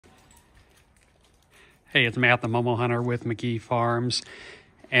Hey, it's Matt the Momo Hunter with McGee Farms.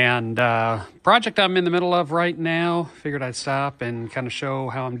 And project I'm in the middle of right now, figured I'd stop and kind of show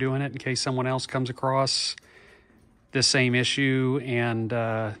how I'm doing it in case someone else comes across this same issue and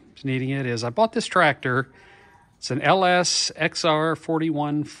is needing it, is I bought this tractor. It's an LS XR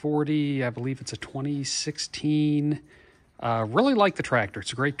 4140. I believe it's a 2016. Really like the tractor.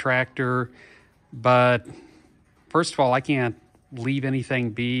 It's a great tractor, but first of all, I can't leave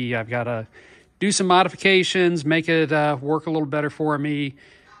anything be. I've got to do some modifications, make it work a little better for me.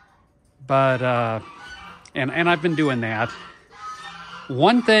 But, and I've been doing that.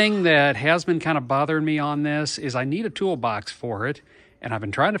 One thing that has been kind of bothering me on this is I need a toolbox for it. And I've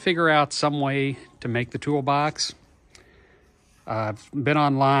been trying to figure out some way to make the toolbox. I've been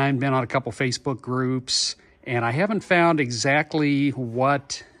online, been on a couple Facebook groups, and I haven't found exactly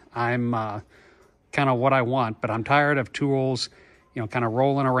what I'm, kind of what I want, but I'm tired of tools, you know, kind of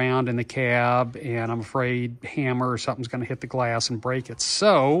rolling around in the cab, and I'm afraid hammer or something's going to hit the glass and break it.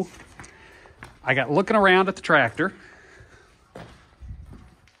 So I got looking around at the tractor,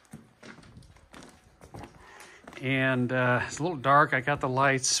 and it's a little dark. I got the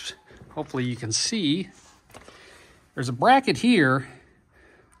lights. Hopefully you can see. There's a bracket here.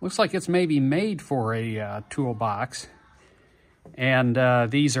 Looks like it's maybe made for a toolbox. And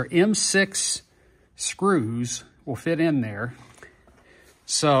these are M6 screws, will fit in there.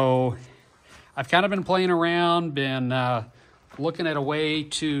 So I've kind of been playing around, been looking at a way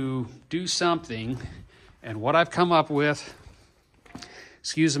to do something. And what I've come up with,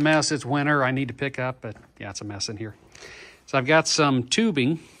 excuse the mess, it's winter, I need to pick up, but yeah, it's a mess in here. So I've got some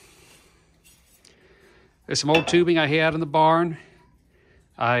tubing. There's some old tubing I had in the barn.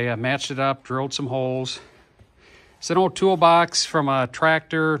 I matched it up, drilled some holes. It's an old toolbox from a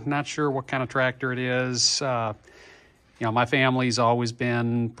tractor. Not sure what kind of tractor it is. You know, my family's always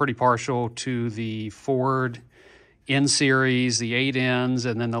been pretty partial to the Ford N-Series, the 8Ns,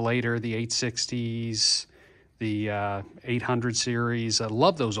 and then later the 860s, the 800 series. I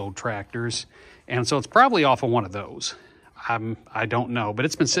love those old tractors. And so it's probably off of one of those. I don't know, but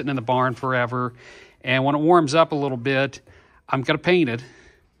it's been sitting in the barn forever. And when it warms up a little bit, I'm going to paint it.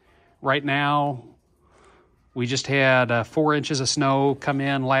 Right now, we just had 4 inches of snow come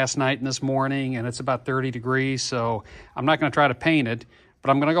in last night and this morning, and it's about 30 degrees, so I'm not going to try to paint it, but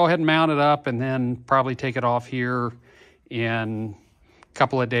I'm going to go ahead and mount it up and then probably take it off here in a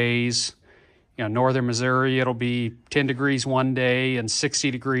couple of days. You know, northern Missouri, it'll be 10 degrees one day and 60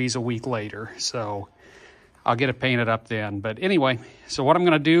 degrees a week later, so I'll get it painted up then. But anyway, so what I'm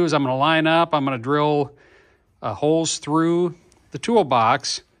going to do is I'm going to line up, I'm going to drill holes through the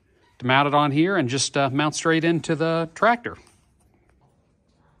toolbox to mount it on here and just mount straight into the tractor.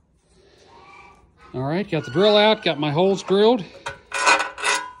 All right, got the drill out, got my holes drilled.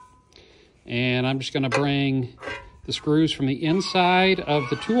 And I'm just going to bring the screws from the inside of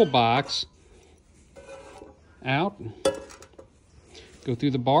the toolbox out, go through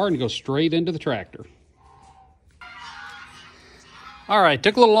the bar and go straight into the tractor. All right,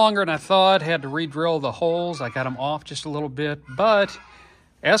 took a little longer than I thought, had to re-drill the holes. I got them off just a little bit, but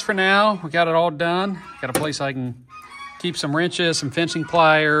as for now, we got it all done. Got a place I can keep some wrenches, some fencing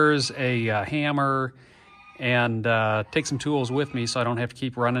pliers, a hammer, and take some tools with me so I don't have to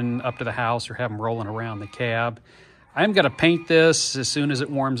keep running up to the house or have them rolling around the cab. I'm going to paint this as soon as it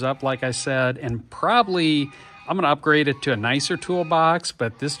warms up, like I said, and probably I'm going to upgrade it to a nicer toolbox,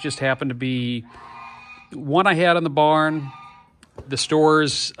 but this just happened to be one I had in the barn. The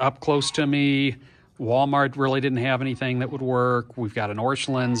stores up close to me, Walmart really didn't have anything that would work. We've got an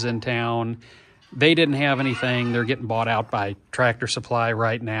Orchlands in town. They didn't have anything. They're getting bought out by Tractor Supply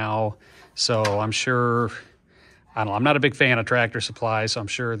right now. So I'm sure, I don't know, I'm not a big fan of Tractor Supply, so I'm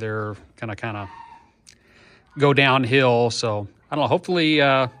sure they're going to kind of go downhill. So I don't know, hopefully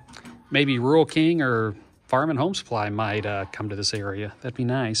maybe Rural King or Farm and Home Supply might come to this area. That'd be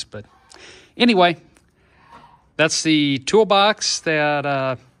nice. But anyway, that's the toolbox that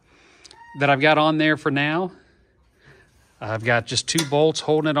I've got on there for now. I've got just 2 bolts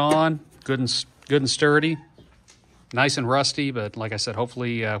holding it on, good and sturdy, nice and rusty, but like I said,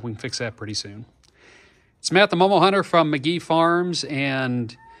 hopefully we can fix that pretty soon. It's Matt the Momo Hunter from McGee Farms,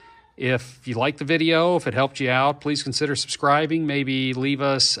 and if you liked the video, if it helped you out, please consider subscribing, maybe leave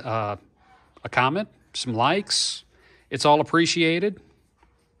us a comment, some likes. It's all appreciated.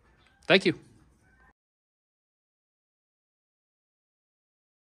 Thank you.